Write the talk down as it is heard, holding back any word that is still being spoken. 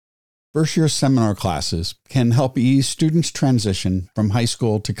First-year seminar classes can help ease students' transition from high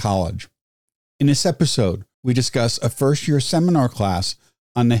school to college. In this episode, we discuss a first-year seminar class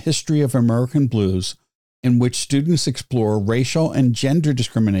on the history of American blues, in which students explore racial and gender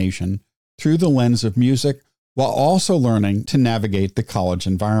discrimination through the lens of music, while also learning to navigate the college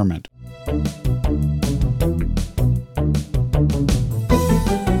environment.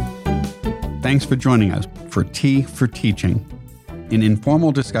 Thanks for joining us for Tea for Teaching, an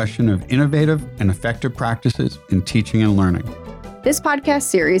informal discussion of innovative and effective practices in teaching and learning. This podcast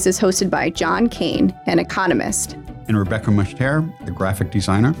series is hosted by John Kane, an economist, and Rebecca Mushtare, a graphic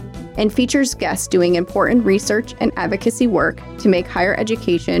designer, and features guests doing important research and advocacy work to make higher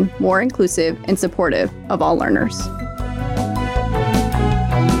education more inclusive and supportive of all learners.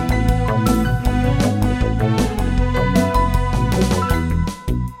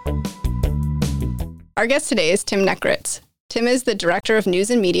 Our guest today is Tim Nekritz. Tim is the Director of News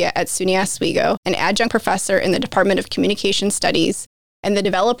and Media at SUNY Oswego, an adjunct professor in the Department of Communication Studies, and the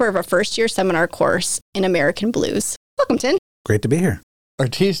developer of a first-year seminar course in American blues. Welcome, Tim. Great to be here. Our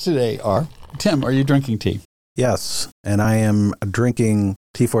teas today are, Tim, are you drinking tea? Yes, and I am drinking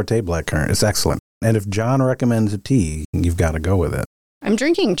Tea Forte Blackcurrant. It's excellent. And if John recommends a tea, you've got to go with it. I'm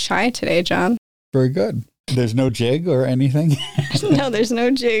drinking chai today, John. Very good. There's no jig or anything? No, there's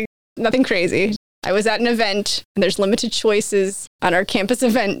no jig. Nothing crazy. I was at an event, and there's limited choices on our campus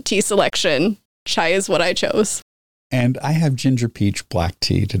event tea selection. Chai is what I chose. And I have ginger peach black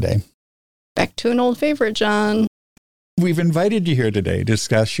tea today. Back to an old favorite, John. We've invited you here today to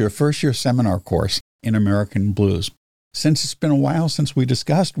discuss your first-year seminar course in American blues. Since it's been a while since we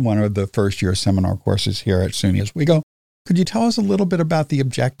discussed one of the first-year seminar courses here at SUNY Oswego, could you tell us a little bit about the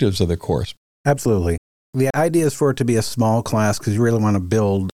objectives of the course? Absolutely. The idea is for it to be a small class because you really want to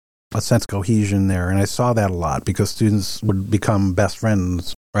build a sense of cohesion there. And I saw that a lot because students would become best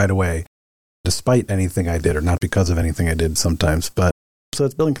friends right away, despite anything I did, or not because of anything I did sometimes. But so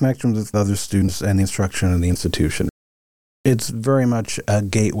it's building connections with other students and the instruction and the institution. It's very much a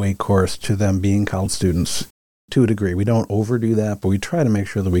gateway course to them being college students to a degree. We don't overdo that, but we try to make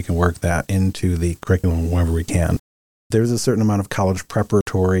sure that we can work that into the curriculum wherever we can. There's a certain amount of college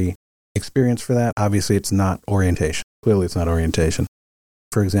preparatory experience for that. Obviously, it's not orientation. Clearly, it's not orientation.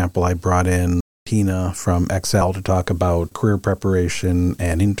 For example, I brought in Tina from Excel to talk about career preparation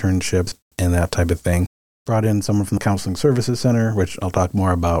and internships and that type of thing. Brought in someone from the Counseling Services Center, which I'll talk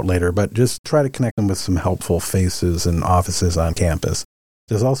more about later, but just try to connect them with some helpful faces and offices on campus.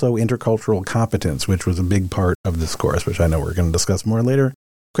 There's also intercultural competence, which was a big part of this course, which I know we're going to discuss more later.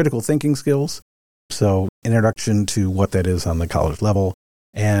 Critical thinking skills, so introduction to what that is on the college level,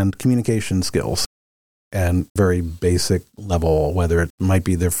 and communication skills. And very basic level, whether it might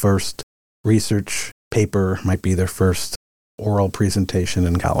be their first research paper, might be their first oral presentation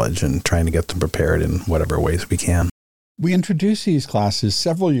in college, and trying to get them prepared in whatever ways we can. We introduced these classes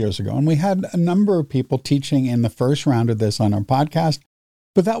several years ago, and we had a number of people teaching in the first round of this on our podcast,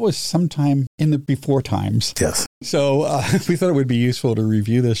 but that was sometime in the before times. Yes. So we thought it would be useful to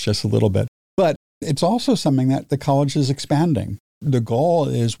review this just a little bit. But it's also something that the college is expanding. The goal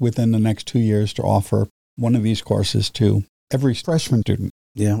is within the next 2 years to offer one of these courses to every freshman student.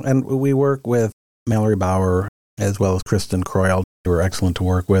 Yeah, and we work with Mallory Bauer as well as Kristen Croyle, who are excellent to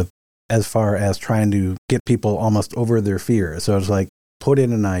work with, as far as trying to get people almost over their fear. So it's like, put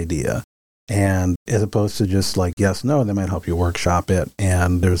in an idea, and as opposed to just like, yes, no, they might help you workshop it.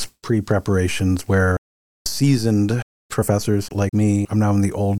 And there's pre-preparations where seasoned professors like me, I'm now in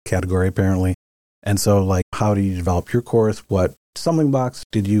the old category apparently, and so like, how do you develop your course? What stumbling blocks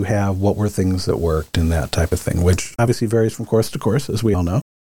did you have? What were things that worked and that type of thing, which obviously varies from course to course, as we all know.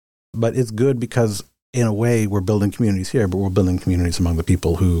 But it's good because in a way we're building communities here, but we're building communities among the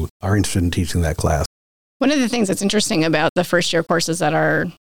people who are interested in teaching that class. One of the things that's interesting about the first year courses at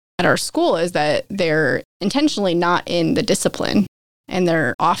our school is that they're intentionally not in the discipline, and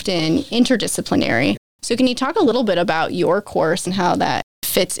they're often interdisciplinary. So can you talk a little bit about your course and how that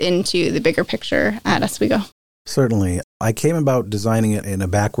fits into the bigger picture at Oswego? Certainly. I came about designing it in a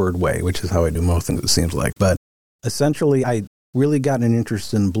backward way, which is how I do most things, it seems like. But essentially, I really got an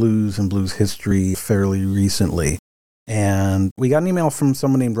interest in blues and blues history fairly recently. And we got an email from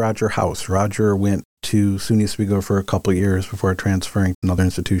someone named Roger House. Roger went to SUNY Oswego for a couple of years before transferring to another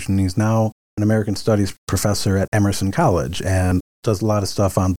institution. He's now an American Studies professor at Emerson College and does a lot of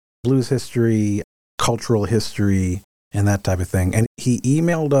stuff on blues history, cultural history, and that type of thing. And he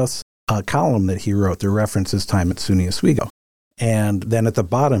emailed us a column that he wrote that references time at SUNY Oswego. And then at the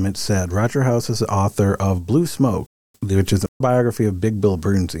bottom it said, Roger House is the author of Blue Smoke, which is a biography of Big Bill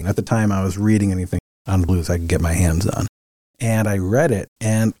Bernstein. At the time I was reading anything on blues I could get my hands on. And I read it,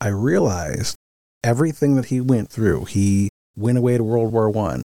 and I realized everything that he went through. He went away to World War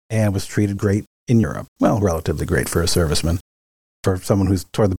I and was treated great in Europe. Well, relatively great for a serviceman, for someone who's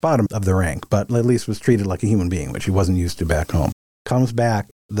toward the bottom of the rank, but at least was treated like a human being, which he wasn't used to back home. Comes back,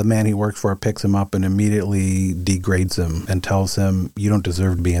 the man he works for picks him up and immediately degrades him and tells him, you don't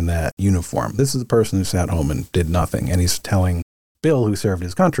deserve to be in that uniform. This is the person who sat home and did nothing. And he's telling Bill, who served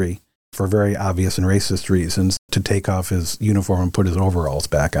his country, for very obvious and racist reasons, to take off his uniform and put his overalls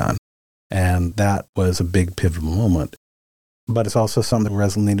back on. And that was a big pivotal moment. But it's also something that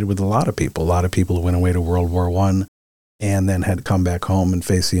resonated with a lot of people. A lot of people who went away to World War I and then had to come back home and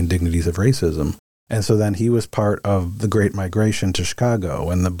face the indignities of racism. And so then he was part of the Great Migration to Chicago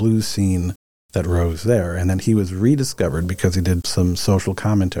and the blues scene that rose there. And then he was rediscovered because he did some social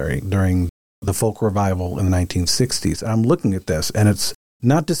commentary during the folk revival in the 1960s. I'm looking at this, and it's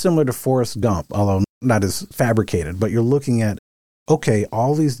not dissimilar to Forrest Gump, although not as fabricated, but you're looking at, okay,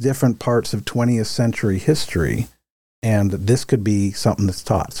 all these different parts of 20th century history, and this could be something that's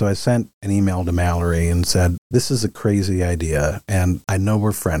taught. So I sent an email to Mallory and said, this is a crazy idea, and I know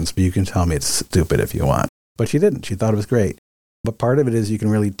we're friends, but you can tell me it's stupid if you want. But she didn't. She thought it was great. But part of it is you can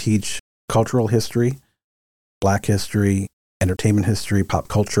really teach cultural history, Black history, entertainment history, pop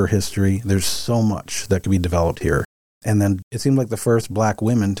culture history. There's so much that could be developed here. And then it seemed like the first Black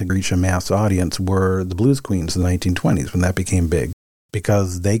women to reach a mass audience were the blues queens in the 1920s when that became big,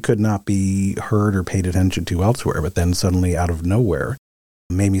 because they could not be heard or paid attention to elsewhere. But then suddenly out of nowhere,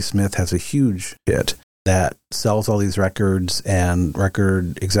 Mamie Smith has a huge hit that sells all these records, and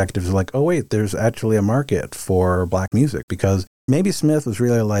record executives are like, oh, wait, there's actually a market for Black music, because Mamie Smith was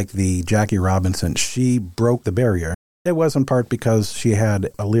really like the Jackie Robinson. She broke the barrier. It was in part because she had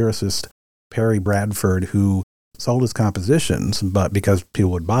a lyricist, Perry Bradford, who sold his compositions, but because people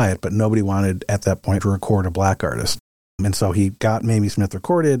would buy it, but nobody wanted at that point to record a Black artist. And so he got Mamie Smith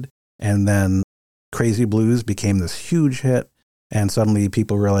recorded, and then Crazy Blues became this huge hit, and suddenly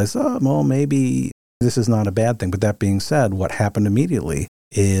people realized, oh, well, maybe this is not a bad thing. But that being said, what happened immediately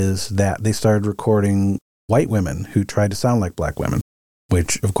is that they started recording white women who tried to sound like Black women,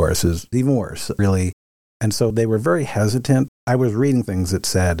 which, of course, is even worse, really. And so they were very hesitant. I was reading things that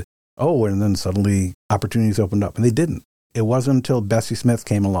said, oh, and then suddenly opportunities opened up, and they didn't. It wasn't until Bessie Smith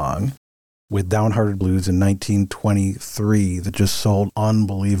came along with Downhearted Blues in 1923 that just sold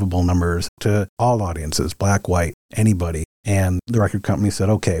unbelievable numbers to all audiences, Black, white, anybody. And the record company said,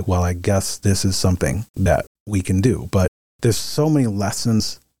 okay, well, I guess this is something that we can do. But there's so many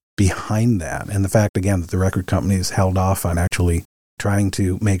lessons behind that. And the fact, again, that the record companies held off on actually trying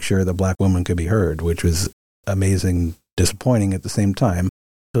to make sure that Black women could be heard, which was amazing, disappointing at the same time.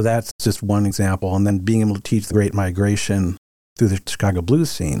 So that's just one example. And then being able to teach the Great Migration through the Chicago blues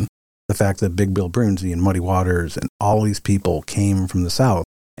scene, the fact that Big Bill Broonzy and Muddy Waters and all these people came from the South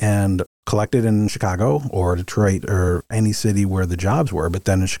and collected in Chicago or Detroit or any city where the jobs were. But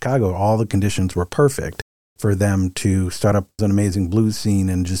then in Chicago, all the conditions were perfect for them to start up an amazing blues scene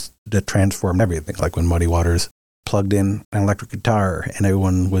and just to transform everything. Like when Muddy Waters plugged in an electric guitar and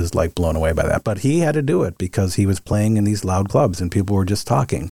everyone was like blown away by that. But he had to do it because he was playing in these loud clubs and people were just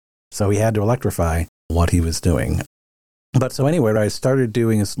talking. So he had to electrify what he was doing. But so anyway, what I started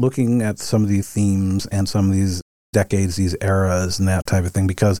doing is looking at some of these themes and some of these decades, these eras and that type of thing,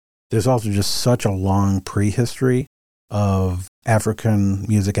 because there's also just such a long prehistory of African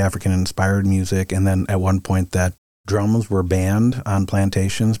music, African-inspired music. And then at one point that drums were banned on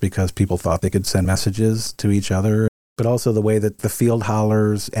plantations because people thought they could send messages to each other. But also the way that the field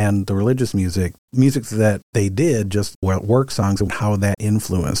hollers and the religious music that they did, just work songs, and how that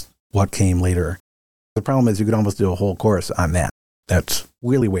influenced what came later. The problem is you could almost do a whole course on that. That's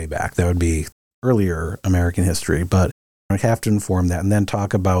really way back. That would be earlier American history. But I have to inform that and then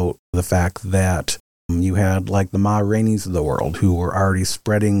talk about the fact that you had like the Ma Rainey's of the world who were already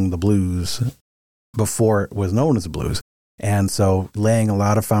spreading the blues before it was known as the blues. And so laying a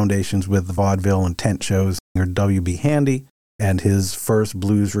lot of foundations with the vaudeville and tent shows, or W.B. Handy and his first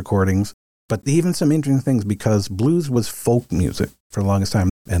blues recordings. But even some interesting things, because blues was folk music for the longest time.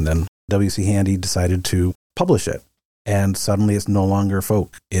 And then W.C. Handy decided to publish it. And suddenly it's no longer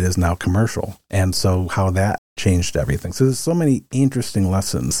folk. It is now commercial. And so how that changed everything. So there's so many interesting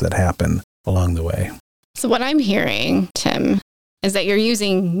lessons that happen along the way. So what I'm hearing, Tim, is that you're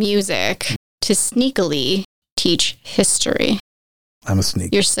using music to sneakily teach history. I'm a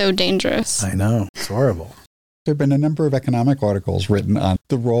sneak. You're so dangerous. I know. It's horrible. There have been a number of economic articles written on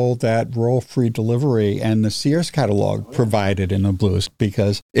the role that royalty-free delivery and the Sears catalog provided in the blues,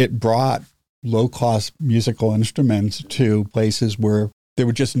 because it brought low-cost musical instruments to places where there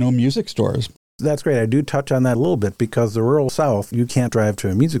were just no music stores. That's great. I do touch on that a little bit because the rural South, you can't drive to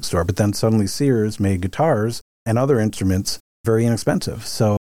a music store, but then suddenly Sears made guitars and other instruments very inexpensive.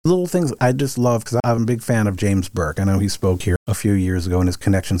 So little things I just love because I'm a big fan of James Burke. I know he spoke here a few years ago in his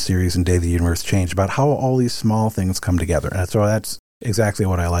Connection series and Day the Universe Changed about how all these small things come together. And so that's exactly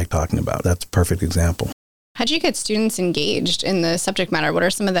what I like talking about. That's a perfect example. How did you get students engaged in the subject matter? What are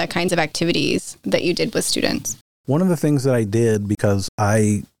some of the kinds of activities that you did with students? One of the things that I did, because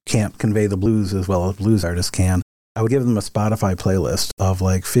I can't convey the blues as well as blues artists can, I would give them a Spotify playlist of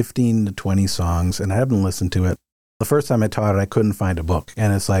like 15 to 20 songs and have them listen to it. The first time I taught it, I couldn't find a book.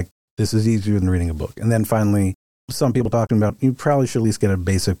 And it's like, this is easier than reading a book. And then finally, some people talking about, you probably should at least get a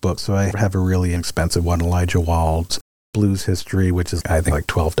basic book. So I have a really inexpensive one, Elijah Wald's Blues History, which is, I think, like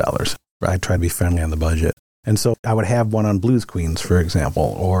 $12. I try to be friendly on the budget. And so I would have one on Blues Queens, for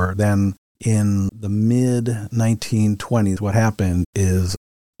example. Or then in the mid-1920s, what happened is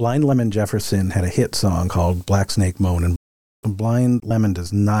Blind Lemon Jefferson had a hit song called Black Snake Moan, and Blind Lemon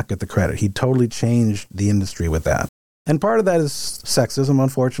does not get the credit. He totally changed the industry with that. And part of that is sexism,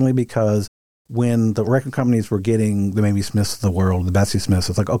 unfortunately, because when the record companies were getting the Mamie Smiths of the world, the Bessie Smiths,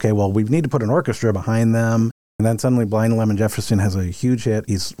 it's like, okay, well, we need to put an orchestra behind them. And then suddenly Blind Lemon Jefferson has a huge hit.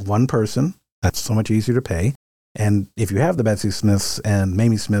 He's one person. That's so much easier to pay. And if you have the Bessie Smiths and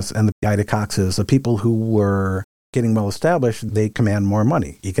Mamie Smiths and the Ida Coxes, the people who were getting well established, they command more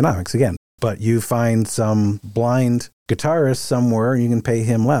money. Economics again. But you find some blind guitarist somewhere, you can pay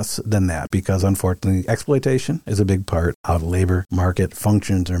him less than that because unfortunately exploitation is a big part of labor market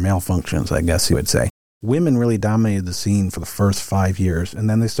functions or malfunctions, I guess you would say. Women really dominated the scene for the first 5 years, and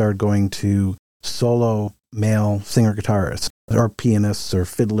then they started going to solo male singer-guitarists or pianists or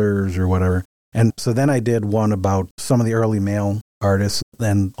fiddlers or whatever. And so then I did one about some of the early male artists,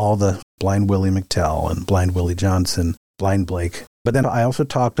 then all the Blind Willie McTell and Blind Willie Johnson, Blind Blake. But then I also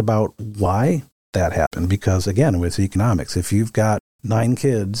talked about why that happened, because again, it was economics. If you've got 9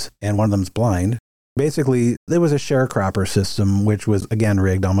 kids and one of them's blind, basically there was a sharecropper system, which was again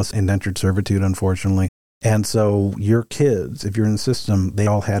rigged, almost indentured servitude, unfortunately. And so your kids, if you're in the system, they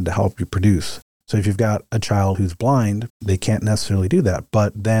all had to help you produce. So if you've got a child who's blind, they can't necessarily do that.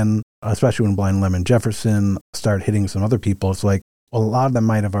 But then, especially when Blind Lemon Jefferson started hitting some other people, it's like, well, a lot of them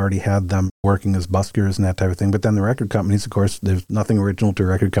might have already had them working as buskers and that type of thing. But then the record companies, of course, there's nothing original to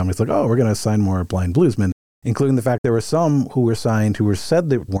record companies. Like, oh, we're going to assign more blind bluesmen, including the fact there were some who were signed who were said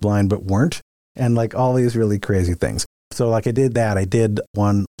they were blind but weren't. And like all these really crazy things. So like I did that. I did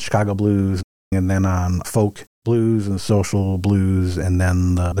one Chicago blues and then on folk blues and social blues and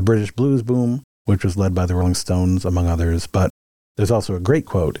then the British blues boom, which was led by the Rolling Stones, among others. But there's also a great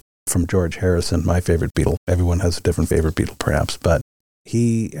quote from George Harrison, my favorite Beatle. Everyone has a different favorite Beatle, perhaps. But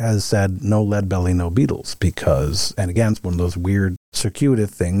he has said, no Lead Belly, no Beatles, because, and again, it's one of those weird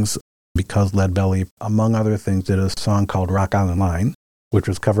circuitous things, because Lead Belly, among other things, did a song called Rock Island Line, which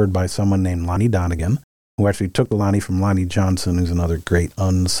was covered by someone named Lonnie Donegan, who actually took the Lonnie from Lonnie Johnson, who's another great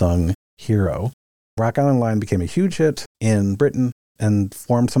unsung hero. Rock Island Line became a huge hit in Britain and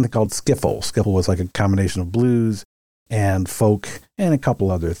formed something called skiffle. Skiffle was like a combination of blues and folk and a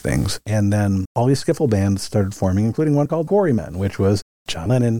couple other things. And then all these skiffle bands started forming, including one called Quarrymen, which was John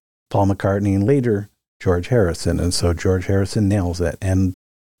Lennon, Paul McCartney, and later George Harrison. And so George Harrison nails it. And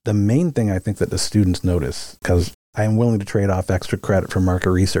the main thing I think that the students notice, because I am willing to trade off extra credit for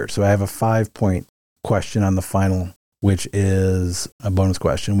market research. So I have a 5-point question on the final, which is a bonus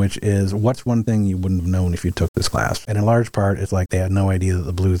question, which is, what's one thing you wouldn't have known if you took this class? And in large part, it's like they had no idea that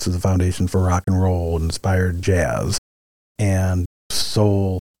the blues is the foundation for rock and roll and inspired jazz and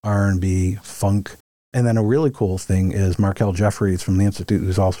soul, R&B, funk. And then a really cool thing is Markel Jeffries from the Institute,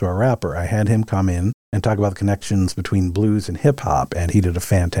 who's also a rapper. I had him come in and talk about the connections between blues and hip-hop, and he did a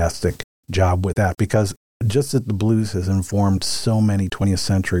fantastic job with that, because just that the blues has informed so many 20th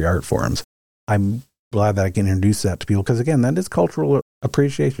century art forms. I'm glad that I can introduce that to people, because again, that is cultural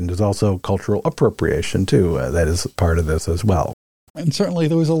appreciation. There's also cultural appropriation too. That is part of this as well. And certainly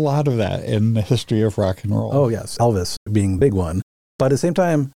there was a lot of that in the history of rock and roll. Oh yes, Elvis being a big one. But at the same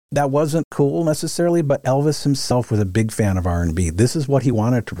time, that wasn't cool necessarily, but Elvis himself was a big fan of R&B. This is what he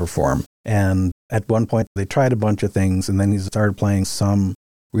wanted to perform. And at one point they tried a bunch of things, and then he started playing some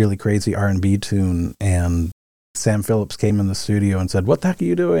really crazy R&B tune, and Sam Phillips came in the studio and said, "What the heck are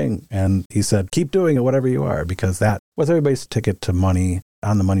you doing?" And he said, "Keep doing it, whatever you are," because that was everybody's ticket to money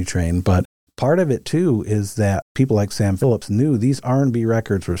on the money train. But part of it too is that people like Sam Phillips knew these R&B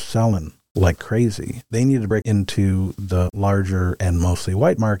records were selling like crazy. They needed to break into the larger and mostly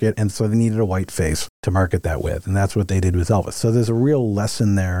white market, and so they needed a white face to market that with, and that's what they did with Elvis. So there's a real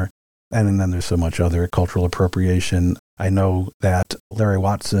lesson there, and then there's so much other cultural appropriation. I know that Larry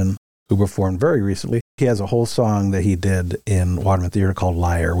Watson, who performed very recently. He has a whole song that he did in Waterman Theater called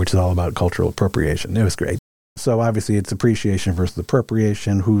Liar, which is all about cultural appropriation. It was great. So obviously it's appreciation versus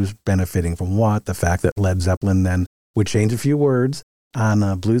appropriation, who's benefiting from what, the fact that Led Zeppelin then would change a few words on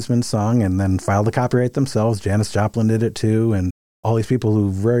a bluesman song and then file the copyright themselves. Janis Joplin did it too, and all these people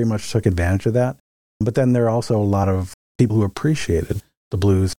who very much took advantage of that. But then there are also a lot of people who appreciated the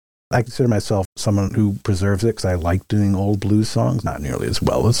blues. I consider myself someone who preserves it because I like doing old blues songs, not nearly as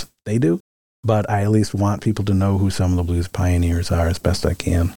well as they do. But I at least want people to know who some of the blues pioneers are as best I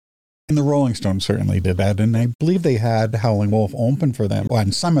can. And the Rolling Stones certainly did that. And I believe they had Howlin' Wolf open for them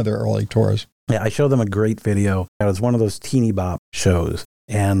on some of their early tours. Yeah, I showed them a great video. It was one of those teeny bop shows.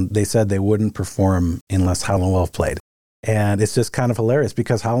 And they said they wouldn't perform unless Howlin' Wolf played. And it's just kind of hilarious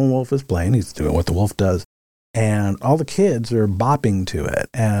because Howlin' Wolf is playing. He's doing what the wolf does. And all the kids are bopping to it.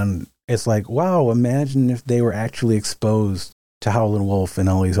 And it's like, wow, imagine if they were actually exposed to Howlin' Wolf and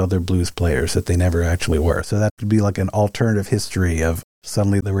all these other blues players that they never actually were. So that would be like an alternative history of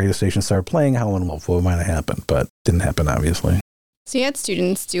suddenly the radio station started playing Howlin' Wolf. What might have happened, but didn't happen, obviously. So you had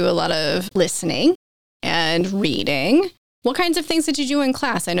students do a lot of listening and reading. What kinds of things did you do in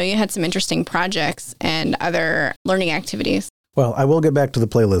class? I know you had some interesting projects and other learning activities. Well, I will get back to the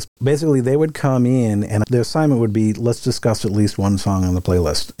playlist. Basically, they would come in and the assignment would be, let's discuss at least one song on the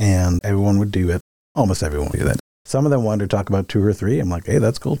playlist. And everyone would do it. Almost everyone would do that. Some of them wanted to talk about 2 or 3. I'm like, hey,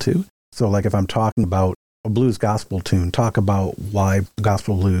 that's cool too. So like if I'm talking about a blues gospel tune, talk about why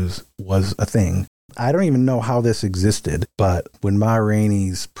gospel blues was a thing. I don't even know how this existed, but when Ma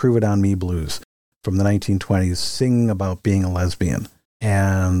Rainey's Prove It On Me blues from the 1920s sing about being a lesbian,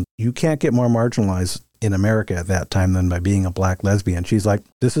 and you can't get more marginalized in America at that time than by being a black lesbian. She's like,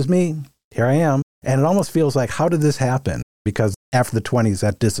 this is me. Here I am. And it almost feels like, how did this happen? Because after the 20s,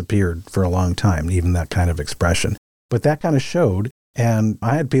 that disappeared for a long time, even that kind of expression. But that kind of showed, and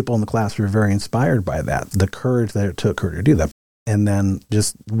I had people in the class who were very inspired by that, the courage that it took her to do that. And then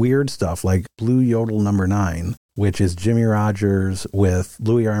just weird stuff like Blue Yodel No. 9, which is Jimmy Rogers with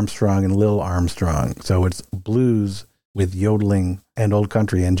Louis Armstrong and Lil Armstrong. So it's blues with yodeling and old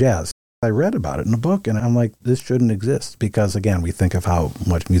country and jazz. I read about it in a book, and I'm like, this shouldn't exist because, again, we think of how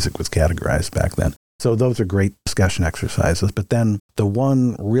much music was categorized back then. So those are great discussion exercises. But then the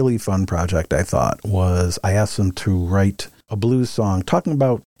one really fun project I thought was I asked them to write a blues song talking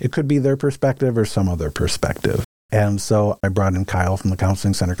about, it could be their perspective or some other perspective. And so I brought in Kyle from the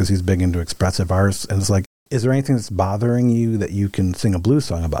Counseling Center because he's big into expressive arts. And it's like, is there anything that's bothering you that you can sing a blues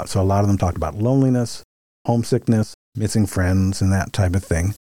song about? So a lot of them talked about loneliness, homesickness, missing friends, and that type of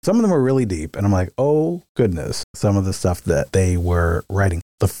thing. Some of them were really deep, and I'm like, oh, goodness, some of the stuff that they were writing.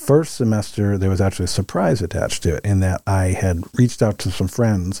 The first semester, there was actually a surprise attached to it in that I had reached out to some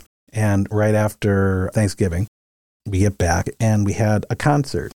friends, and right after Thanksgiving, we get back, and we had a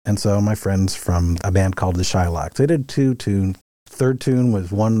concert. And so my friends from a band called the Shylocks, they did 2 tunes. Third tune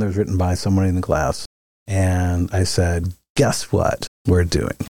was one that was written by someone in the class. And I said, guess what we're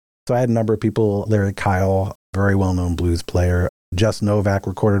doing? So I had a number of people, Larry Kyle, very well-known blues player. Jess Novak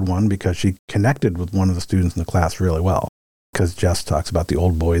recorded one because she connected with one of the students in the class really well. Because Jess talks about the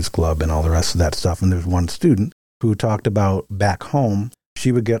old boys club and all the rest of that stuff. And there's one student who talked about back home,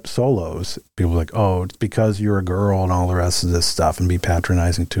 she would get solos. People were like, oh, it's because you're a girl and all the rest of this stuff, and be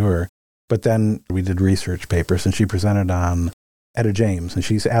patronizing to her. But then we did research papers, and she presented on Etta James. And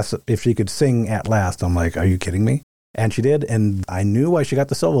she asked if she could sing At Last. I'm like, are you kidding me? And she did. And I knew why she got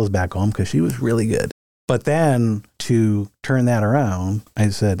the solos back home, because she was really good. But then to turn that around, I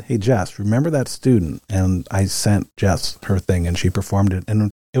said, hey, Jess, remember that student? And I sent Jess her thing, and she performed it. And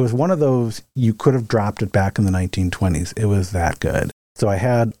it was one of those, you could have dropped it back in the 1920s. It was that good. So I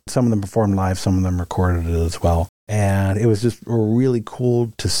had some of them perform live, some of them recorded it as well. And it was just really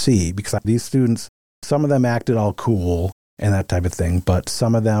cool to see, because these students, some of them acted all cool and that type of thing, but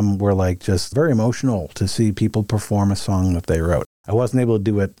some of them were like just very emotional to see people perform a song that they wrote. I wasn't able to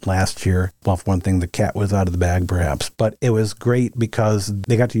do it last year. Well, for one thing, the cat was out of the bag, perhaps. But it was great because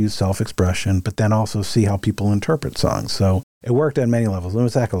they got to use self-expression, but then also see how people interpret songs. So it worked at many levels. It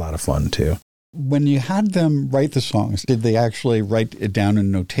was a lot of fun, too. When you had them write the songs, did they actually write it down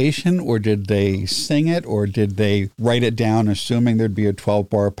in notation, or did they sing it, or did they write it down assuming there'd be a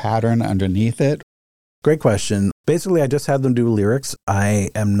 12-bar pattern underneath it? Great question. Basically, I just had them do lyrics. I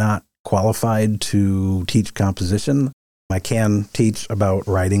am not qualified to teach composition. I can teach about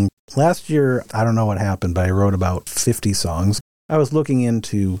writing. Last year, I don't know what happened, but I wrote about 50 songs. I was looking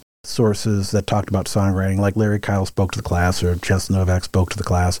into sources that talked about songwriting, like Larry Kyle spoke to the class or Jess Novak spoke to the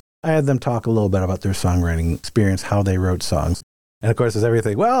class. I had them talk a little bit about their songwriting experience, how they wrote songs. And of course, there's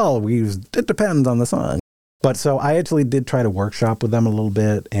everything, well, it depends on the song. But so I actually did try to workshop with them a little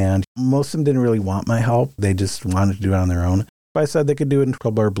bit, and most of them didn't really want my help. They just wanted to do it on their own. But I said they could do it in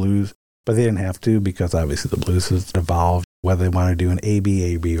 12-bar blues, but they didn't have to because obviously the blues has evolved, whether they want to do an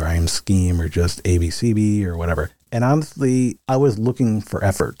AB rhyme scheme or just ABCB or whatever. And honestly, I was looking for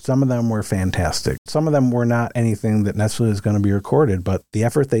effort. Some of them were fantastic. Some of them were not anything that necessarily is going to be recorded, but the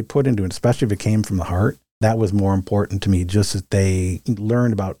effort they put into it, especially if it came from the heart, that was more important to me, just that they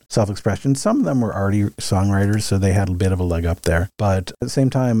learned about self-expression. Some of them were already songwriters, so they had a bit of a leg up there. But at the same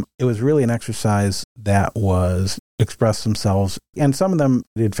time, it was really an exercise that was express themselves. And some of them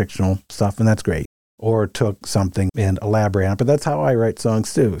did fictional stuff, and that's great. Or took something and elaborate on it. But that's how I write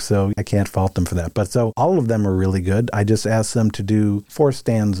songs too, so I can't fault them for that. But so all of them are really good. I just asked them to do 4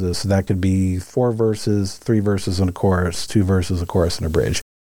 stanzas. So that could be 4 verses, 3 verses and a chorus, 2 verses, a chorus, and a bridge,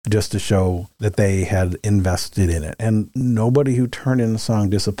 just to show that they had invested in it. And nobody who turned in a song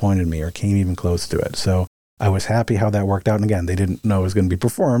disappointed me or came even close to it. So I was happy how that worked out. And again, they didn't know it was going to be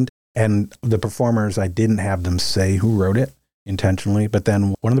performed. And the performers, I didn't have them say who wrote it intentionally, but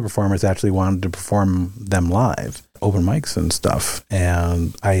then one of the performers actually wanted to perform them live, open mics and stuff.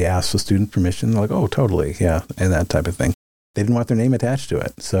 And I asked the student permission, like, oh, totally, yeah, and that type of thing. They didn't want their name attached to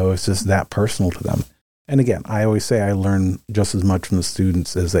it. So it's just that personal to them. And again, I always say I learn just as much from the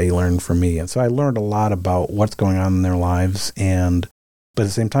students as they learn from me. And so I learned a lot about what's going on in their lives. But at the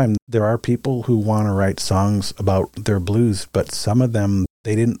same time, there are people who want to write songs about their blues, but some of them,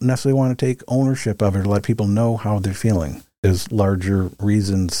 they didn't necessarily want to take ownership of it or let people know how they're feeling. There's larger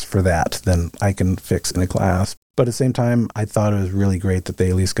reasons for that than I can fix in a class. But at the same time, I thought it was really great that they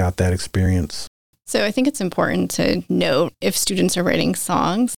at least got that experience. So I think it's important to note if students are writing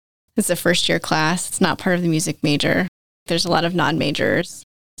songs, it's a first-year class. It's not part of the music major. There's a lot of non-majors.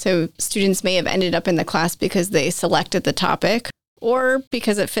 So students may have ended up in the class because they selected the topic or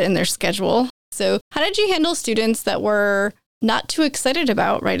because it fit in their schedule. So how did you handle students that were not too excited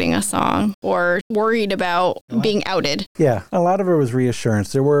about writing a song or worried about being outed? Yeah, a lot of it was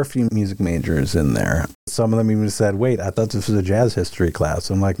reassurance. There were a few music majors in there. Some of them even said, wait, I thought this was a jazz history class.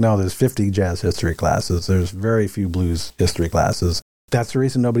 I'm like, no, there's 50 jazz history classes. There's very few blues history classes. That's the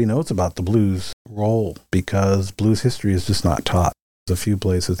reason nobody knows about the blues role, because blues history is just not taught. A few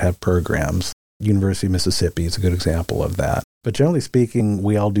places have programs. University of Mississippi is a good example of that. But generally speaking,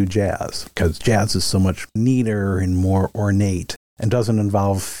 we all do jazz because jazz is so much neater and more ornate and doesn't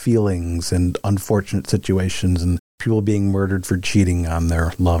involve feelings and unfortunate situations and people being murdered for cheating on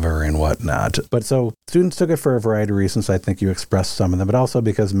their lover and whatnot. But so students took it for a variety of reasons. I think you expressed some of them, but also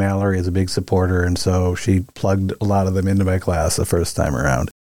because Mallory is a big supporter, and so she plugged a lot of them into my class the first time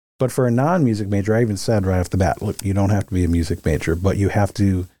around. But for a non-music major, I even said right off the bat, look, you don't have to be a music major, but you have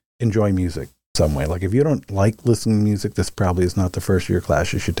to enjoy music some way. Like if you don't like listening to music, this probably is not the first year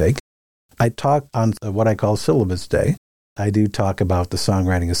class you should take. I talk on what I call syllabus day. I do talk about the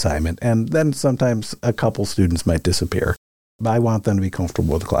songwriting assignment, and then sometimes a couple students might disappear. But I want them to be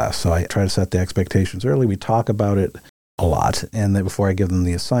comfortable with the class, so I try to set the expectations early. We talk about it a lot, and then before I give them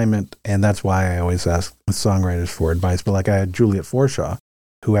the assignment, and that's why I always ask songwriters for advice. But like I had Juliet Forshaw,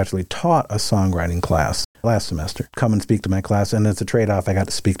 who actually taught a songwriting class last semester, come and speak to my class, and it's a trade-off. I got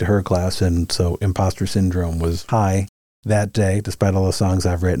to speak to her class, and so imposter syndrome was high that day. Despite all the songs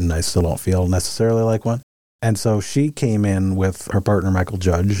I've written, I still don't feel necessarily like one. And so she came in with her partner, Michael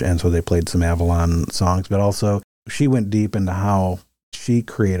Judge, and so they played some Avalon songs, but also she went deep into how she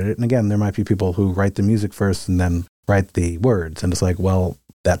created it. And again, there might be people who write the music first and then write the words, and it's like, well,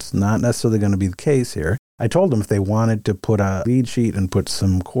 that's not necessarily going to be the case here. I told them if they wanted to put a lead sheet and put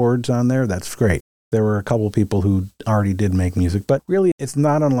some chords on there, that's great. There were a couple of people who already did make music, but really it's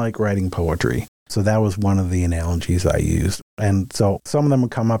not unlike writing poetry. So that was one of the analogies I used. And so some of them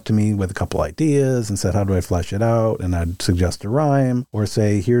would come up to me with a couple ideas and said, how do I flesh it out? And I'd suggest a rhyme or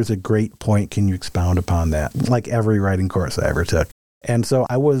say, here's a great point. Can you expound upon that? Like every writing course I ever took. And so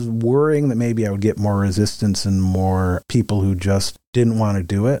I was worrying that maybe I would get more resistance and more people who just didn't want to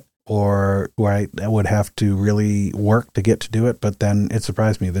do it, or where I would have to really work to get to do it. But then it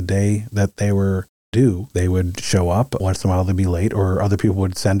surprised me the day that they were due, they would show up. Once in a while they'd be late, or other people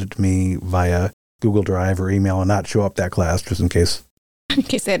would send it to me via Google Drive or email and not show up that class just in case. In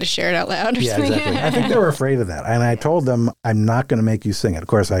case they had to share it out loud or something. Exactly. I think they were afraid of that. And I told them, I'm not going to make you sing it. Of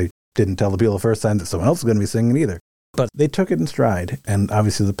course, I didn't tell the people the first time that someone else was going to be singing either. But they took it in stride. And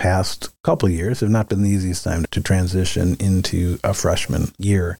obviously the past couple of years have not been the easiest time to transition into a freshman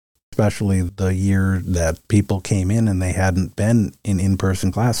year, especially the year that people came in and they hadn't been in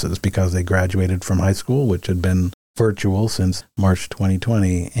in-person classes because they graduated from high school, which had been virtual since March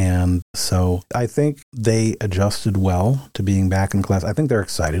 2020. And so I think they adjusted well to being back in class. I think they're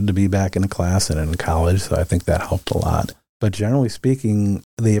excited to be back in a class and in college. So I think that helped a lot. But generally speaking,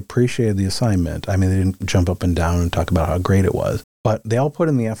 they appreciated the assignment. I mean, they didn't jump up and down and talk about how great it was, but they all put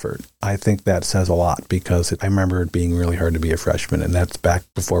in the effort. I think that says a lot because I remember it being really hard to be a freshman, and that's back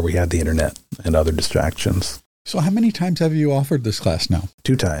before we had the internet and other distractions. So how many times have you offered this class now?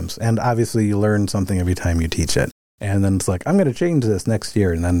 2 times. And obviously you learn something every time you teach it. And then it's like, I'm going to change this next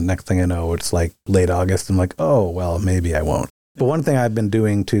year. And then next thing I know, it's like late August. I'm like, oh, well, maybe I won't. But one thing I've been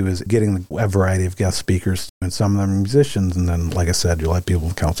doing too is getting a variety of guest speakers, and some of them are musicians. And then, like I said, you'll have people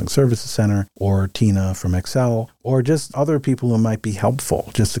from Counseling Services Center or Tina from Excel, or just other people who might be helpful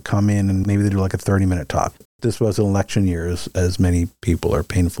just to come in and maybe they do like a 30-minute talk. This was an election year, as many people are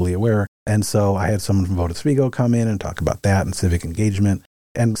painfully aware. And so I had someone from Vote Oswego come in and talk about that and civic engagement.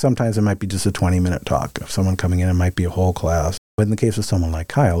 And sometimes it might be just a 20-minute talk. If someone coming in, it might be a whole class. But in the case of someone like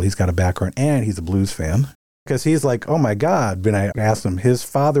Kyle, he's got a background and he's a blues fan. Because he's like, oh my God. When I asked him, his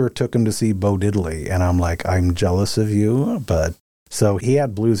father took him to see Bo Diddley. And I'm like, I'm jealous of you. But so he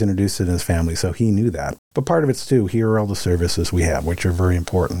had blues introduced in his family, so he knew that. But part of it's too, here are all the services we have, which are very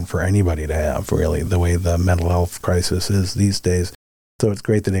important for anybody to have, really, the way the mental health crisis is these days. So it's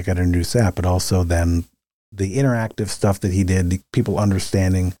great that they got to introduce that, but also then the interactive stuff that he did, the people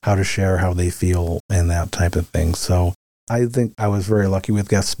understanding how to share how they feel and that type of thing. So I think I was very lucky with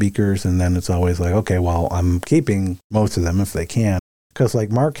guest speakers, and then it's always like, okay, well, I'm keeping most of them if they can. Because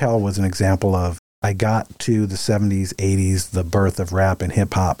like Mark Hell was an example of, I got to the 70s, 80s, the birth of rap and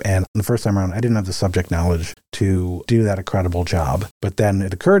hip hop. And the first time around, I didn't have the subject knowledge to do that incredible job. But then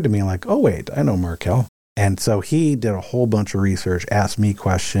it occurred to me like, oh, wait, I know Mark Hell. And so he did a whole bunch of research, asked me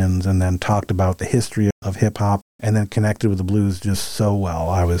questions, and then talked about the history of hip hop and then connected with the blues just so well.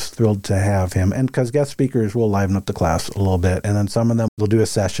 I was thrilled to have him. And because guest speakers will liven up the class a little bit. And then some of them will do a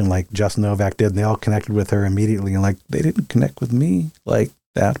session like Jess Novak did, and they all connected with her immediately. And like, they didn't connect with me like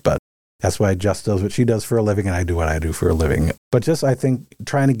that, but that's why Jess does what she does for a living, and I do what I do for a living. But just, I think,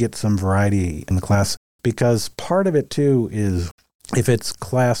 trying to get some variety in the class, because part of it, too, is if it's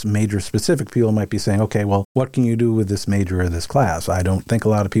class major specific, people might be saying, okay, well, what can you do with this major or this class? I don't think a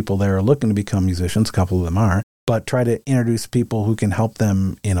lot of people there are looking to become musicians. A couple of them are. But try to introduce people who can help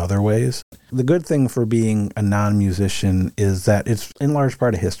them in other ways. The good thing for being a non-musician is that it's in large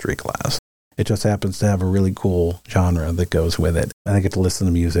part a history class. It just happens to have a really cool genre that goes with it. And they get to listen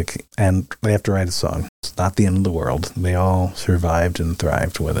to music, and they have to write a song. It's not the end of the world. They all survived and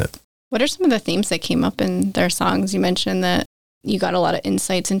thrived with it. What are some of the themes that came up in their songs? You mentioned that you got a lot of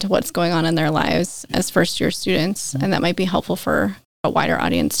insights into what's going on in their lives as first-year students, and that might be helpful for a wider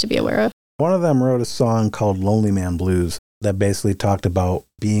audience to be aware of. One of them wrote a song called Lonely Man Blues that basically talked about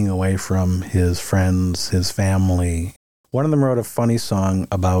being away from his friends, his family. One of them wrote a funny song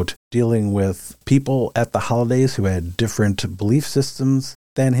about dealing with people at the holidays who had different belief systems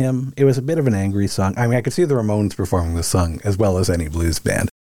than him. It was a bit of an angry song. I mean, I could see the Ramones performing this song as well as any blues band.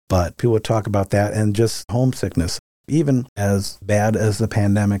 But people would talk about that and just homesickness. Even as bad as the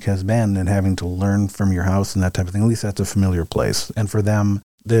pandemic has been and having to learn from your house and that type of thing, at least that's a familiar place. And for them,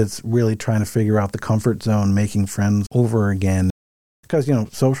 that's really trying to figure out the comfort zone, making friends over again. Because,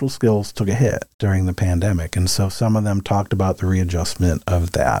 social skills took a hit during the pandemic. And so some of them talked about the readjustment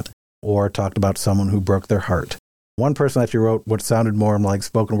of that, or talked about someone who broke their heart. One person actually wrote what sounded more like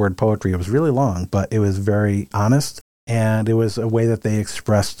spoken word poetry. It was really long, but it was very honest. And it was a way that they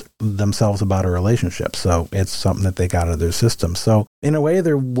expressed themselves about a relationship. So it's something that they got out of their system. So in a way,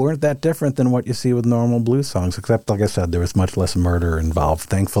 they weren't that different than what you see with normal blues songs, except, like I said, there was much less murder involved,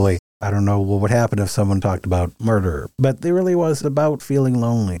 thankfully. I don't know what would happen if someone talked about murder, but it really was about feeling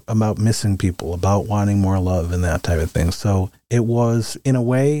lonely, about missing people, about wanting more love and that type of thing. So it was, in a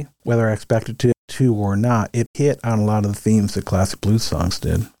way, whether I expected to or not, it hit on a lot of the themes that classic blues songs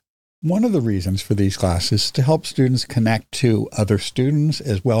did. One of the reasons for these classes is to help students connect to other students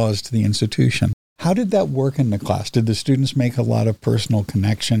as well as to the institution. How did that work in the class? Did the students make a lot of personal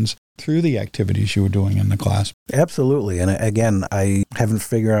connections through the activities you were doing in the class? Absolutely. And again, I haven't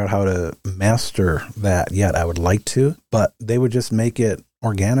figured out how to master that yet. I would like to, but they would just make it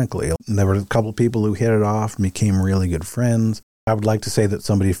organically. There were a couple of people who hit it off and became really good friends. I would like to say that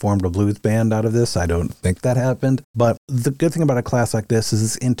somebody formed a blues band out of this. I don't think that happened. But the good thing about a class like this is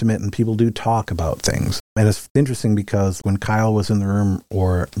it's intimate and people do talk about things. And it's interesting because when Kyle was in the room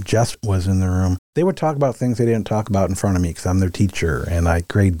or Jess was in the room, they would talk about things they didn't talk about in front of me because I'm their teacher and I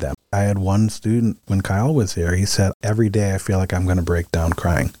grade them. I had one student, when Kyle was here, he said, every day I feel like I'm going to break down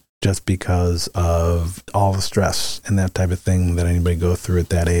crying just because of all the stress and that type of thing that anybody goes through at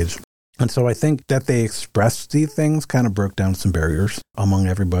that age. And so I think that they expressed these things kind of broke down some barriers among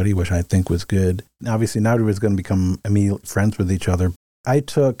everybody, which I think was good. Obviously, not everybody's going to become immediate friends with each other. I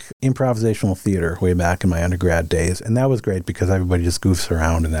took improvisational theater way back in my undergrad days, and that was great because everybody just goofs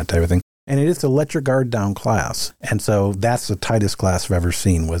around and that type of thing. And it is a let your guard down class. And so that's the tightest class I've ever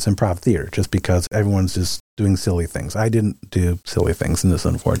seen was improv theater, just because everyone's just doing silly things. I didn't do silly things, and this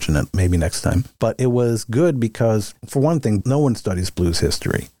is unfortunate. Maybe next time. But it was good because, for one thing, no one studies blues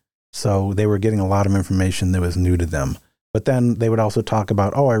history. So they were getting a lot of information that was new to them. But then they would also talk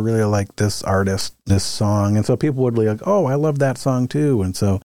about, oh, I really like this artist, this song. And so people would be like, oh, I love that song too. And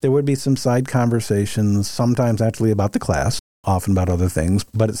so there would be some side conversations, sometimes actually about the class, often about other things.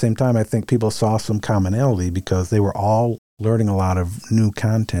 But at the same time, I think people saw some commonality because they were all learning a lot of new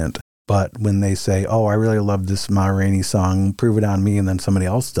content. But when they say, oh, I really love this Ma Rainey song, prove it on me, and then somebody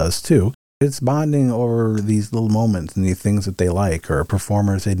else does too, it's bonding over these little moments and the things that they like or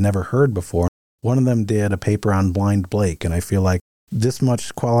performers they'd never heard before. One of them did a paper on Blind Blake, and I feel like this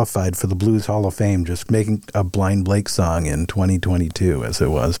much qualified for the Blues Hall of Fame, just making a Blind Blake song in 2022, as it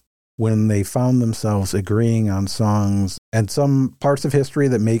was. When they found themselves agreeing on songs and some parts of history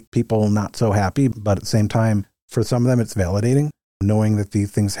that make people not so happy, but at the same time, for some of them, it's validating, knowing that these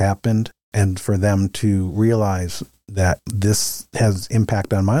things happened, and for them to realize that this has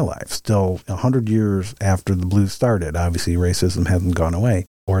impact on my life. Still, 100 years after the blues started, obviously racism hasn't gone away,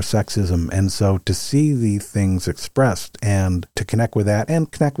 or sexism. And so to see these things expressed and to connect with that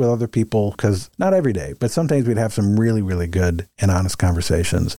and connect with other people, because not every day, but sometimes we'd have some really, really good and honest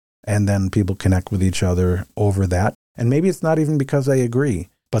conversations. And then people connect with each other over that. And maybe it's not even because they agree,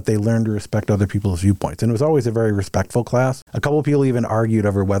 but they learn to respect other people's viewpoints. And it was always a very respectful class. A couple of people even argued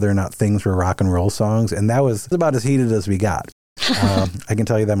over whether or not things were rock and roll songs, and that was about as heated as we got. I can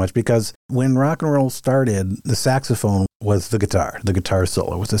tell you that much, because when rock and roll started, the saxophone was the guitar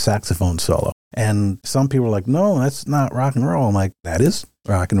solo was the saxophone solo. And some people were like, no, that's not rock and roll. I'm like, that is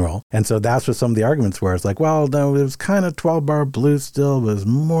rock and roll. And so that's what some of the arguments were. It's like, well, no, it was kind of 12-bar blues still, but it was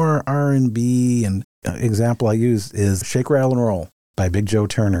more R&B. And an example I use is Shake, Rattle, and Roll by Big Joe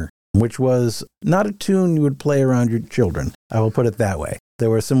Turner, which was not a tune you would play around your children. I will put it that way. There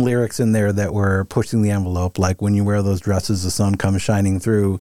were some lyrics in there that were pushing the envelope, like when you wear those dresses, the sun comes shining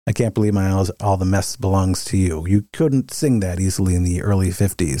through. I can't believe my eyes, all the mess belongs to you. You couldn't sing that easily in the early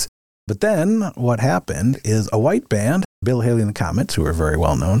 50s. But then what happened is a white band, Bill Haley and the Comets, who were very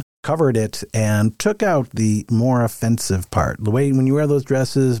well known, covered it and took out the more offensive part. The way when you wear those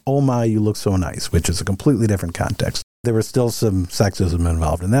dresses, oh my, you look so nice, which is a completely different context. There was still some sexism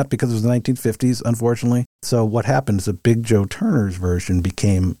involved in that because it was the 1950s, unfortunately. So what happened is that Big Joe Turner's version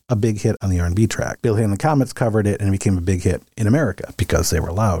became a big hit on the R&B track. Bill Haley and the Comets covered it, and it became a big hit in America because they were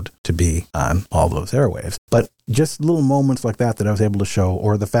allowed to be on all those airwaves. But just little moments like that I was able to show,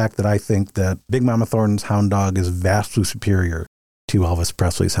 or the fact that I think that Big Mama Thornton's Hound Dog is vastly superior to Elvis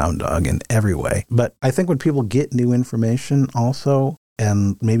Presley's Hound Dog in every way. But I think when people get new information also,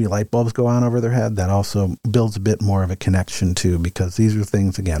 and maybe light bulbs go on over their head, that also builds a bit more of a connection too, because these are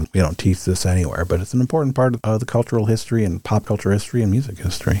things, again, we don't teach this anywhere, but it's an important part of the cultural history and pop culture history and music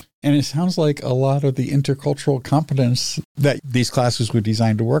history. And it sounds like a lot of the intercultural competence that these classes were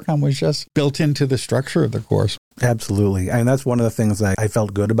designed to work on was just built into the structure of the course. Absolutely. And that's one of the things that I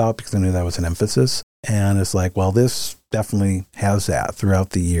felt good about because I knew that was an emphasis. And it's like, well, this definitely has that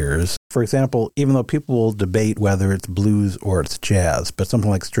throughout the years. For example, even though people will debate whether it's blues or it's jazz, but something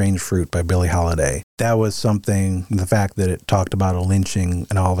like Strange Fruit by Billie Holiday, that was something, the fact that it talked about a lynching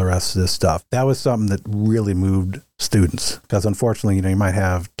and all the rest of this stuff, that was something that really moved students. Because unfortunately, you might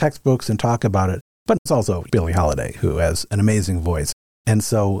have textbooks and talk about it, but it's also Billie Holiday, who has an amazing voice. And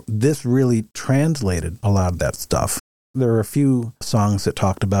so this really translated a lot of that stuff. There were a few songs that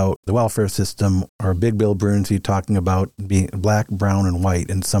talked about the welfare system, or Big Bill Brunsey talking about being black, brown, and white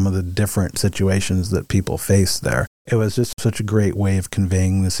and some of the different situations that people face there. It was just such a great way of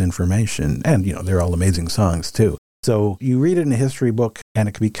conveying this information. And, they're all amazing songs too. So you read it in a history book and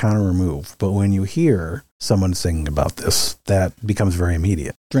it can be kind of removed. But when you hear someone singing about this, that becomes very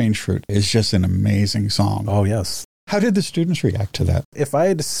immediate. Strange Fruit is just an amazing song. Oh, yes. How did the students react to that? If I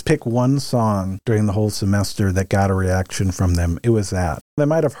had to pick one song during the whole semester that got a reaction from them, it was that. They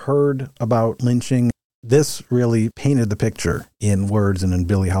might have heard about lynching. This really painted the picture in words and in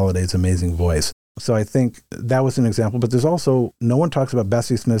Billie Holiday's amazing voice. So I think that was an example. But there's also, no one talks about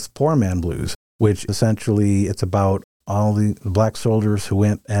Bessie Smith's Poor Man Blues, which essentially it's about all the black soldiers who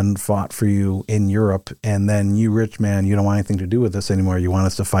went and fought for you in Europe. And then you, rich man, you don't want anything to do with us anymore. You want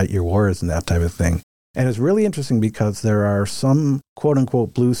us to fight your wars and that type of thing. And it's really interesting because there are some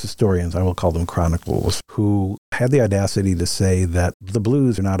quote-unquote blues historians, I will call them chroniclers, who had the audacity to say that the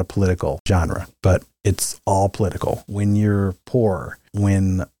blues are not a political genre, but it's all political. When you're poor,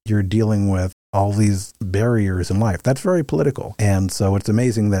 when you're dealing with all these barriers in life, that's very political. And so it's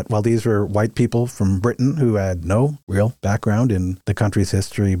amazing that while these were white people from Britain who had no real background in the country's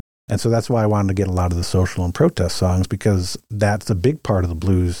history, and so that's why I wanted to get a lot of the social and protest songs, because that's a big part of the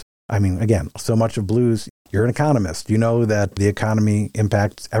blues. I mean, again, so much of blues, you're an economist. You know that the economy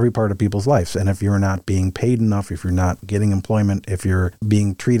impacts every part of people's lives. And if you're not being paid enough, if you're not getting employment, if you're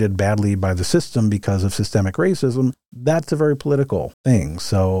being treated badly by the system because of systemic racism, that's a very political thing.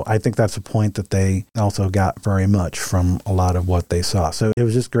 So I think that's a point that they also got very much from a lot of what they saw. So it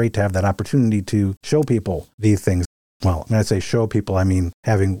was just great to have that opportunity to show people these things. Well, when I say show people, I mean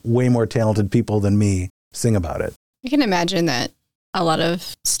having way more talented people than me sing about it. I can imagine that a lot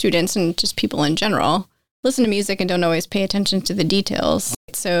of students and just people in general listen to music and don't always pay attention to the details.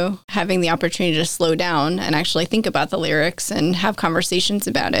 So having the opportunity to slow down and actually think about the lyrics and have conversations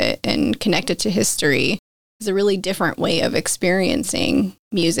about it and connect it to history is a really different way of experiencing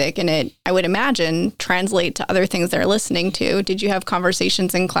music. And it, I would imagine, translate to other things they're listening to. Did you have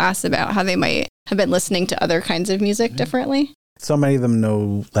conversations in class about how they might have been listening to other kinds of music differently? So many of them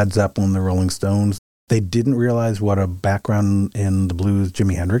know Led Zeppelin, the Rolling Stones. They didn't realize what a background in the blues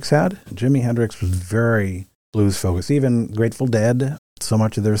Jimi Hendrix had. Jimi Hendrix was very blues focused. Even Grateful Dead, so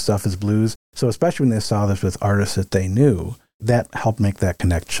much of their stuff is blues. So especially when they saw this with artists that they knew, that helped make that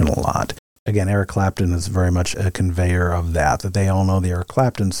connection a lot. Again, Eric Clapton is very much a conveyor of that they all know the Eric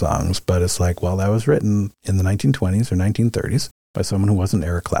Clapton songs, but it's like, well, that was written in the 1920s or 1930s by someone who wasn't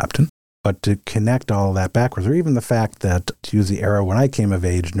Eric Clapton. But to connect all of that backwards, or even the fact that, to use the era when I came of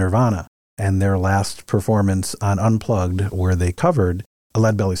age, Nirvana, and their last performance on Unplugged, where they covered a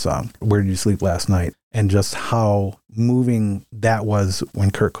Lead Belly song, Where Did You Sleep Last Night? And just how moving that was when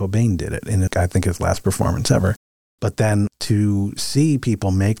Kurt Cobain did it, in I think his last performance ever. But then to see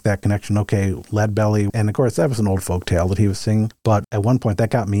people make that connection, okay, Lead Belly, and of course that was an old folk tale that he was singing, but at one point that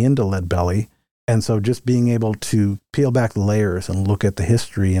got me into Lead Belly. And so just being able to peel back the layers and look at the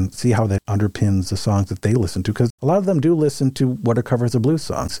history and see how that underpins the songs that they listen to, because a lot of them do listen to what are covers of blues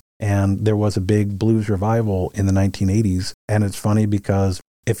songs. And there was a big blues revival in the 1980s. And it's funny because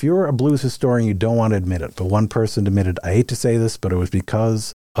if you're a blues historian, you don't want to admit it. But one person admitted, I hate to say this, but it was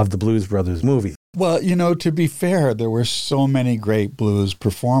because of the Blues Brothers movie. Well, you know, to be fair, there were so many great blues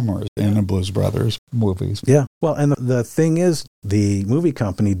performers in the Blues Brothers movies. Yeah. Well, and the thing is, the movie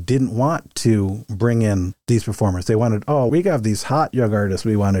company didn't want to bring in these performers. They wanted, we got these hot young artists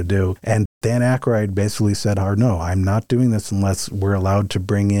we want to do. And Dan Aykroyd basically said, no, I'm not doing this unless we're allowed to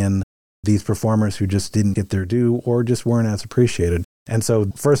bring in these performers who just didn't get their due or just weren't as appreciated. And so,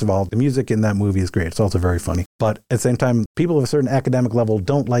 first of all, the music in that movie is great. It's also very funny. But at the same time, people of a certain academic level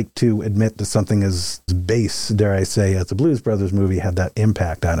don't like to admit that something as base, dare I say, as the Blues Brothers movie had that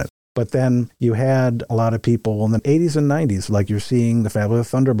impact on it. But then you had a lot of people in the 80s and 90s, like you're seeing the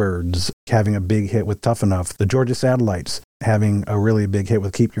Fabulous Thunderbirds having a big hit with Tough Enough, the Georgia Satellites having a really big hit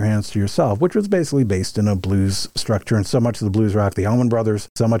with Keep Your Hands to Yourself, which was basically based in a blues structure. And so much of the blues rock, the Allman Brothers,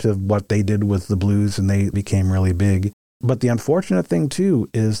 so much of what they did was the blues, and they became really big. But the unfortunate thing, too,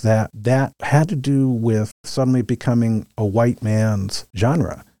 is that had to do with suddenly becoming a white man's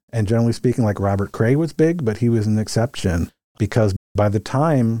genre. And generally speaking, like Robert Cray was big, but he was an exception, because by the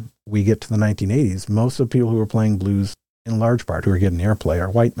time we get to the 1980s, most of the people who were playing blues, in large part, who are getting airplay, are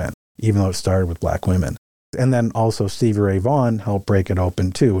white men, even though it started with black women. And then also Stevie Ray Vaughan helped break it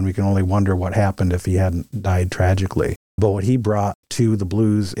open, too, and we can only wonder what happened if he hadn't died tragically. But what he brought to the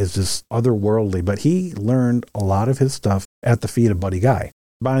blues is just otherworldly. But he learned a lot of his stuff at the feet of Buddy Guy.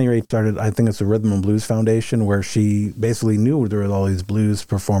 Bonnie Raitt started, I think it's the Rhythm and Blues Foundation, where she basically knew there were all these blues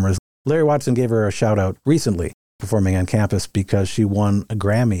performers. Larry Watson gave her a shout out recently, performing on campus, because she won a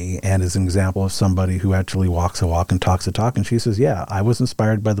Grammy and is an example of somebody who actually walks a walk and talks a talk. And she says, yeah, I was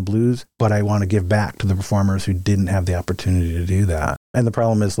inspired by the blues, but I want to give back to the performers who didn't have the opportunity to do that. And the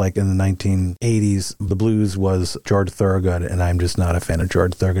problem is, like in the 1980s, the blues was George Thorogood, and I'm just not a fan of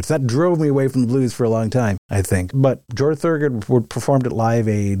George Thorogood. So that drove me away from the blues for a long time, I think. But George Thorogood performed at Live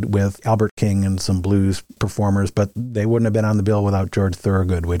Aid with Albert King and some blues performers, but they wouldn't have been on the bill without George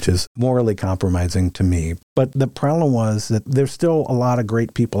Thorogood, which is morally compromising to me. But the problem was that there's still a lot of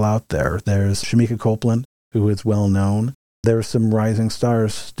great people out there. There's Shamika Copeland, who is well known. There's some rising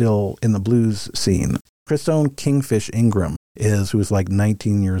stars still in the blues scene. Christone Kingfish Ingram who's like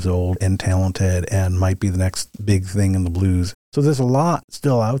 19 years old and talented and might be the next big thing in the blues. So there's a lot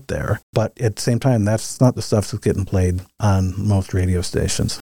still out there, but at the same time, that's not the stuff that's getting played on most radio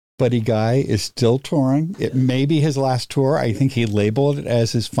stations. Buddy Guy is still touring. It may be his last tour. I think he labeled it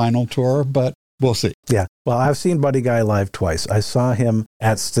as his final tour, but We'll see. Yeah. Well, I've seen Buddy Guy live twice. I saw him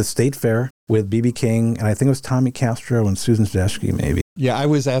at the State Fair with B.B. King, and I think it was Tommy Castro and Susan Tedeschi, maybe. Yeah, I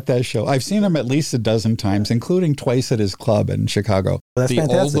was at that show. I've seen him at least a dozen times, including twice at his club in Chicago. Well, that's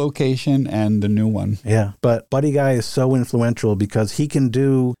fantastic. Old location and the new one. Yeah, but Buddy Guy is so influential because he can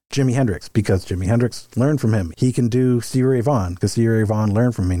do Jimi Hendrix, because Jimi Hendrix learned from him. He can do Stevie Ray Vaughan, because Stevie Ray Vaughan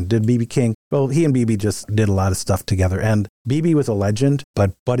learned from him. Did B.B. King. Well, he and B.B. just did a lot of stuff together. And B.B. was a legend,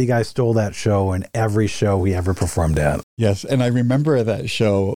 but Buddy Guy stole that show in every show he ever performed at. Yes, and I remember that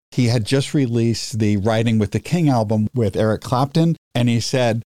show. He had just released the Riding with the King album with Eric Clapton, and he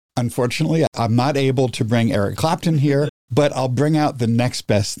said, unfortunately, I'm not able to bring Eric Clapton here, but I'll bring out the next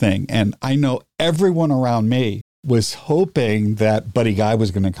best thing. And I know everyone around me was hoping that Buddy Guy was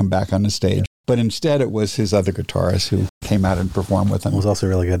going to come back on the stage, but instead it was his other guitarist who came out and performed with him. It was also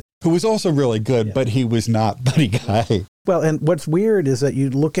really good. Who was also really good, but he was not Buddy Guy. Well, and what's weird is that you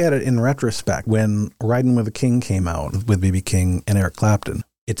look at it in retrospect. When Riding with the King came out with B.B. King and Eric Clapton,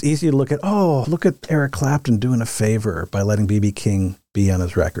 it's easy to look at Eric Clapton doing a favor by letting B.B. King be on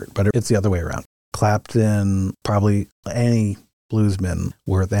his record. But it's the other way around. Clapton, probably any bluesman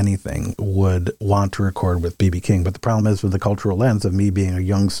worth anything, would want to record with B.B. King. But the problem is with the cultural lens of me being a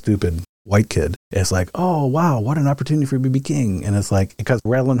young, stupid white kid, it's like, oh, wow, what an opportunity for B.B. King. And it's like, because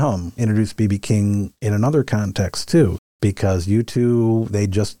Rattle and Hum introduced B.B. King in another context too, because U2, they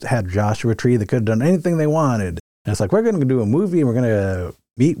just had Joshua Tree. They could have done anything they wanted. And it's like, we're going to do a movie and we're going to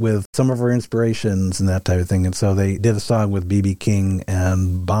meet with some of our inspirations and that type of thing. And so they did a song with B.B. King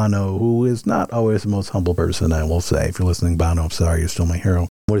and Bono, who is not always the most humble person, I will say. If you're listening, Bono, I'm sorry, you're still my hero.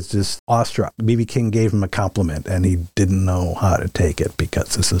 Was just awestruck. B.B. King gave him a compliment and he didn't know how to take it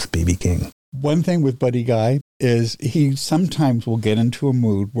because this is B.B. King. One thing with Buddy Guy is he sometimes will get into a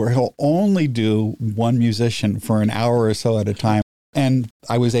mood where he'll only do one musician for an hour or so at a time. And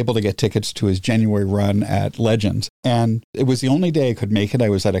I was able to get tickets to his January run at Legends. And it was the only day I could make it. I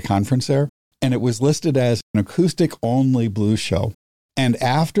was at a conference there, and it was listed as an acoustic-only blues show. And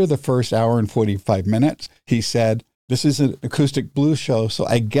after the first hour and 45 minutes, he said, this is an acoustic blues show, so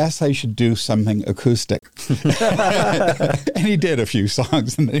I guess I should do something acoustic. And he did a few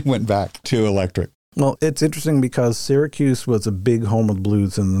songs, and then he went back to electric. Well, it's interesting because Syracuse was a big home of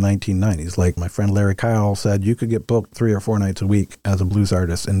blues in the 1990s. Like my friend Larry Kyle said, you could get booked 3 or 4 nights a week as a blues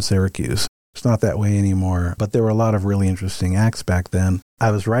artist in Syracuse. It's not that way anymore, but there were a lot of really interesting acts back then.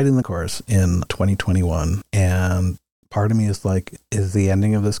 I was writing the course in 2021, and part of me is like, is the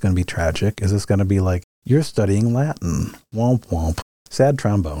ending of this going to be tragic? Is this going to be like, you're studying Latin? Womp womp. Sad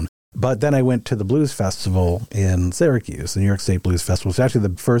trombone. But then I went to the Blues Festival in Syracuse, the New York State Blues Festival. It's actually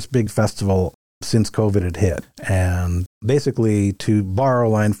the first big festival since COVID had hit. And basically, to borrow a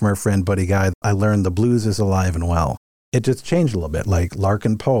line from our friend Buddy Guy, I learned the blues is alive and well. It just changed a little bit. Like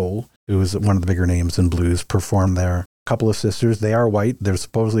Larkin Poe, who was one of the bigger names in blues, performed there. A couple of sisters, they are white. They're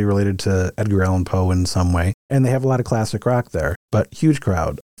supposedly related to Edgar Allan Poe in some way. And they have a lot of classic rock there, but huge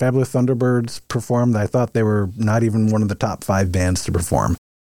crowd. Fabulous Thunderbirds performed. I thought they were not even one of the top 5 bands to perform.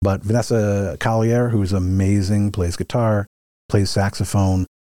 But Vanessa Collier, who's amazing, plays guitar, plays saxophone,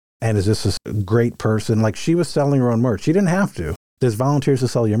 and is just a great person. Like, she was selling her own merch. She didn't have to. There's volunteers to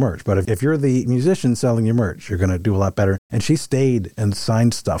sell your merch. But if you're the musician selling your merch, you're going to do a lot better. And she stayed and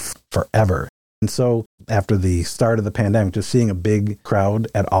signed stuff forever. And so after the start of the pandemic, just seeing a big crowd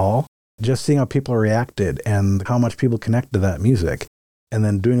at all, just seeing how people reacted and how much people connect to that music, and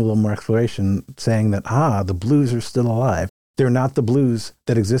then doing a little more exploration, saying that, the blues are still alive. They're not the blues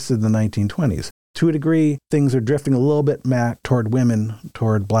that existed in the 1920s. To a degree, things are drifting a little bit back toward women,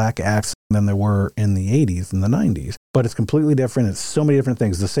 toward black acts than there were in the 80s and the 90s. But it's completely different. It's so many different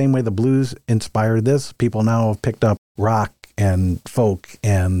things. The same way the blues inspired this, people now have picked up rock and folk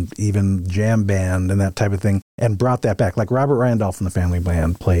and even jam band and that type of thing and brought that back. Like Robert Randolph and the Family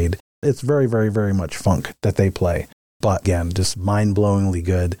Band played. It's very, very, very much funk that they play. But again, just mind-blowingly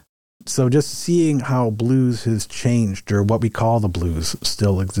good. So just seeing how blues has changed, or what we call the blues,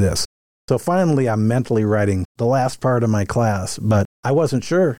 still exists. So finally, I'm mentally writing the last part of my class, but I wasn't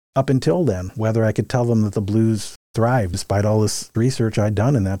sure up until then whether I could tell them that the blues thrived despite all this research I'd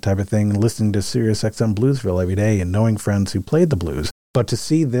done and that type of thing, and listening to Sirius XM Bluesville every day and knowing friends who played the blues. But to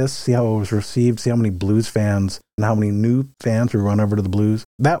see this, see how it was received, see how many blues fans and how many new fans would run over to the blues,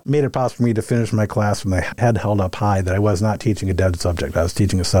 that made it possible for me to finish my class with my head held up high, that I was not teaching a dead subject. I was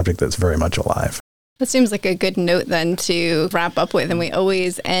teaching a subject that's very much alive. That seems like a good note then to wrap up with. And we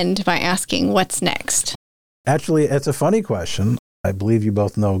always end by asking, what's next? Actually, it's a funny question. I believe you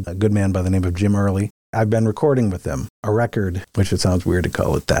both know a good man by the name of Jim Early. I've been recording with him a record, which it sounds weird to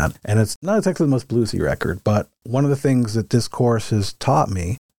call it that. And it's not exactly the most bluesy record, but one of the things that this course has taught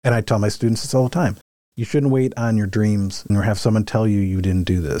me And I tell my students this all the time. You shouldn't wait on your dreams or have someone tell you you didn't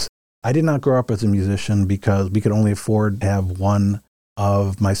do this. I did not grow up as a musician because we could only afford to have one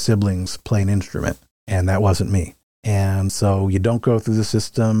of my siblings play an instrument, and that wasn't me. And so you don't go through the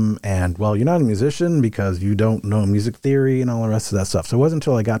system and, well, you're not a musician because you don't know music theory and all the rest of that stuff. So it wasn't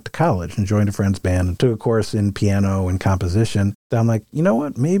until I got to college and joined a friend's band and took a course in piano and composition that I'm like, you know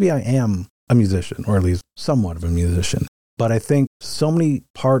what, maybe I am a musician, or at least somewhat of a musician. But I think so many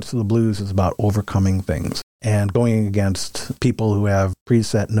parts of the blues is about overcoming things and going against people who have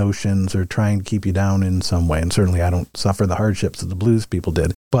preset notions or trying to keep you down in some way. And certainly I don't suffer the hardships that the blues people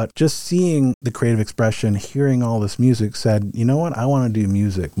did. But just seeing the creative expression, hearing all this music said, you know what, I want to do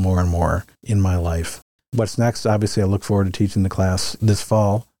music more and more in my life. What's next? Obviously, I look forward to teaching the class this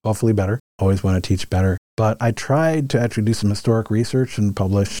fall, hopefully better. Always want to teach better. But I tried to actually do some historic research and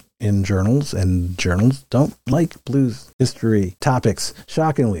publish in journals, and journals don't like blues history topics.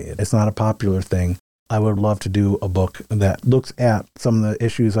 Shockingly, it's not a popular thing. I would love to do a book that looks at some of the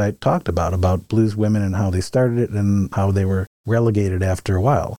issues I talked about blues women and how they started it and how they were relegated after a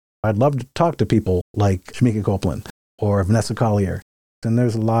while. I'd love to talk to people like Shemekia Copeland or Vanessa Collier. And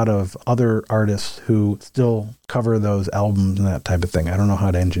there's a lot of other artists who still cover those albums and that type of thing. I don't know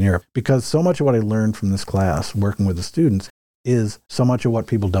how to engineer it, because so much of what I learned from this class, working with the students, is so much of what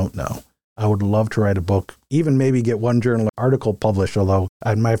people don't know. I would love to write a book, even maybe get one journal article published, although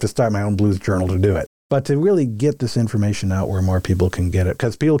I might have to start my own blues journal to do it. But to really get this information out where more people can get it.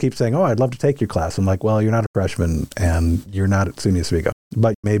 Because people keep saying, oh, I'd love to take your class. I'm like, well, you're not a freshman and you're not at SUNY Oswego.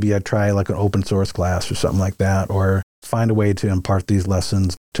 But maybe I'd try like an open source class or something like that, or find a way to impart these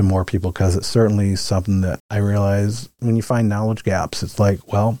lessons to more people, because it's certainly something that I realize when you find knowledge gaps, it's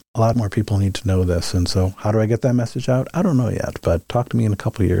like, well, a lot more people need to know this. And so how do I get that message out? I don't know yet, but talk to me in a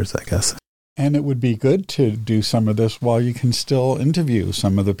couple of years, I guess. And it would be good to do some of this while you can still interview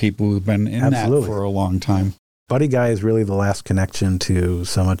some of the people who've been in Absolutely. that for a long time. Buddy Guy is really the last connection to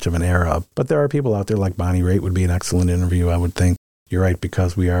so much of an era. But there are people out there like Bonnie Raitt would be an excellent interview, I would think. You're right,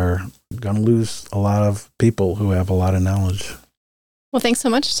 because we are going to lose a lot of people who have a lot of knowledge. Well, thanks so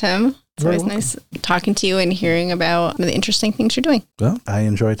much, Tim. It's always nice talking to you and hearing about the interesting things you're doing. Well, I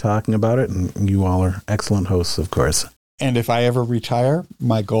enjoy talking about it, and you all are excellent hosts, of course. And if I ever retire,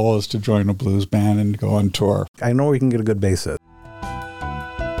 my goal is to join a blues band and go on tour. I know we can get a good bassist.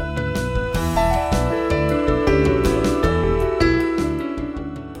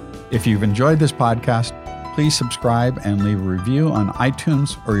 If you've enjoyed this podcast, please subscribe and leave a review on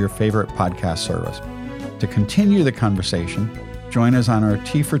iTunes or your favorite podcast service. To continue the conversation, join us on our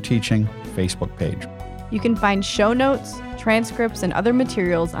Tea for Teaching Facebook page. You can find show notes, transcripts, and other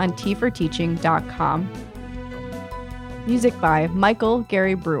materials on teaforteaching.com. Music by Michael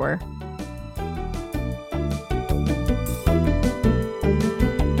Gary Brewer.